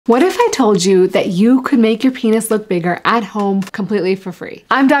What if I told you that you could make your penis look bigger at home completely for free?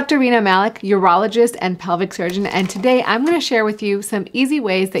 I'm Dr. Rena Malik, urologist and pelvic surgeon, and today I'm going to share with you some easy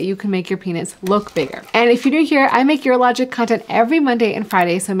ways that you can make your penis look bigger. And if you're new here, I make urologic content every Monday and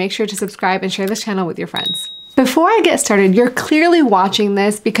Friday, so make sure to subscribe and share this channel with your friends. Before I get started, you're clearly watching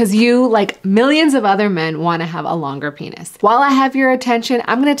this because you, like millions of other men, want to have a longer penis. While I have your attention,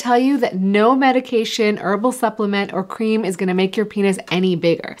 I'm going to tell you that no medication, herbal supplement, or cream is going to make your penis any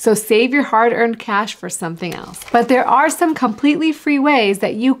bigger. So save your hard-earned cash for something else. But there are some completely free ways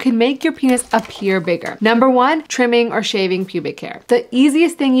that you can make your penis appear bigger. Number one, trimming or shaving pubic hair. The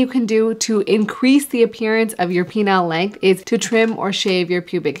easiest thing you can do to increase the appearance of your penile length is to trim or shave your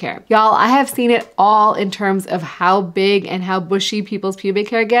pubic hair. Y'all, I have seen it all in terms of how big and how bushy people's pubic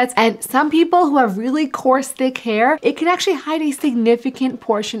hair gets. And some people who have really coarse, thick hair, it can actually hide a significant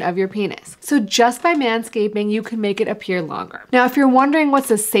portion of your penis. So just by manscaping, you can make it appear longer. Now, if you're wondering what's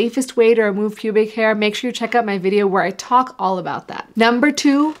the safest way to remove pubic hair, make sure you check out my video where I talk all about that. Number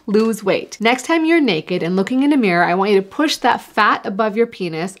two, lose weight. Next time you're naked and looking in a mirror, I want you to push that fat above your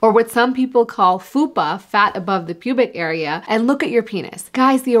penis, or what some people call fupa, fat above the pubic area, and look at your penis.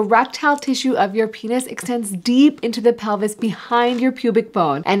 Guys, the erectile tissue of your penis extends deep into the pelvis behind your pubic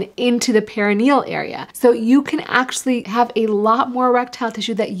bone and into the perineal area. So you can actually have a lot more erectile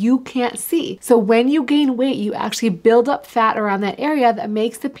tissue that you can't see. So when you gain weight, you actually build up fat around that area that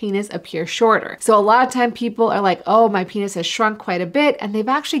makes the penis appear shorter. So a lot of time people are like, oh, my penis has shrunk quite a bit, and they've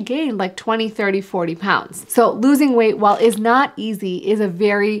actually gained like 20, 30, 40 pounds. So losing weight, while is not easy, is a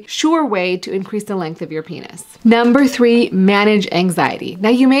very sure way to increase the length of your penis. Number three, manage anxiety. Now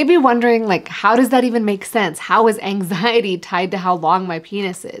you may be wondering, like, how does that even make sense? How is anxiety tied to how long my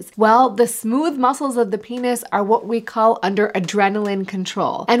penis is? Well, the smooth muscles of the penis are what we call under adrenaline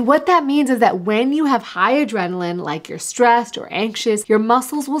control. And what that means is that when you have high adrenaline, like you're stressed or anxious, your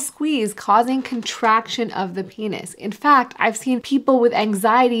muscles will squeeze, causing contraction of the penis. In fact, I've seen people with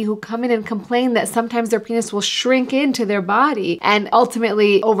anxiety who come in and complain that sometimes their penis will shrink into their body and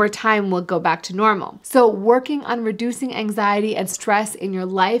ultimately over time will go back to normal. So working on reducing anxiety and stress in your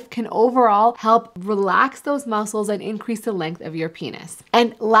life can overall help relax those muscles and increase the length of your penis.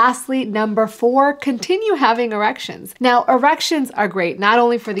 And lastly, number four, continue having erections. Now, erections are great, not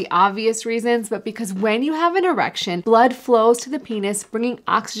only for the obvious reasons, but because when you have an erection, blood flows to the penis, bringing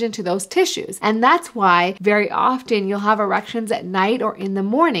oxygen to those tissues. And that's why very often you'll have erections at night or in the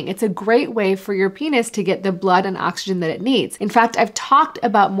morning. It's a great way for your penis to get the blood and oxygen that it needs. In fact, I've talked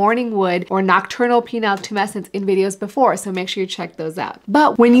about morning wood or nocturnal penile tumescence in videos before, so make sure you check those out.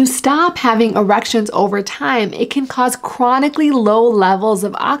 But when you stop having erections over time, it can cause chronically low levels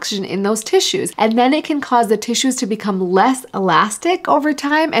of oxygen in those tissues. And then it can cause the tissues to become less elastic over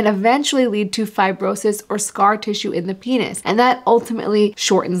time and eventually lead to fibrosis or scar tissue in the penis. And that ultimately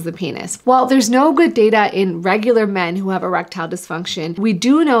shortens the penis. While there's no good data in regular men who have erectile dysfunction, we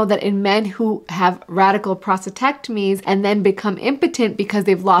do know that in men who have radical prostatectomies and then become impotent because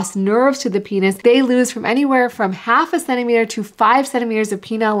they've lost nerves to the penis, they lose from anywhere from 0.5 centimeter to 5 centimeters of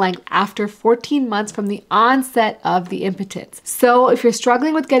penile length after 14 months from the onset of the impotence. So if you're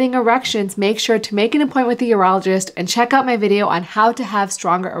struggling with getting erections, make sure to make an appointment with the urologist and check out my video on how to have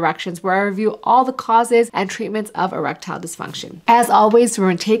stronger erections, where I review all the causes and treatments of erectile dysfunction. As always,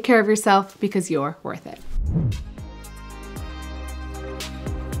 remember, take care of yourself because you're worth it.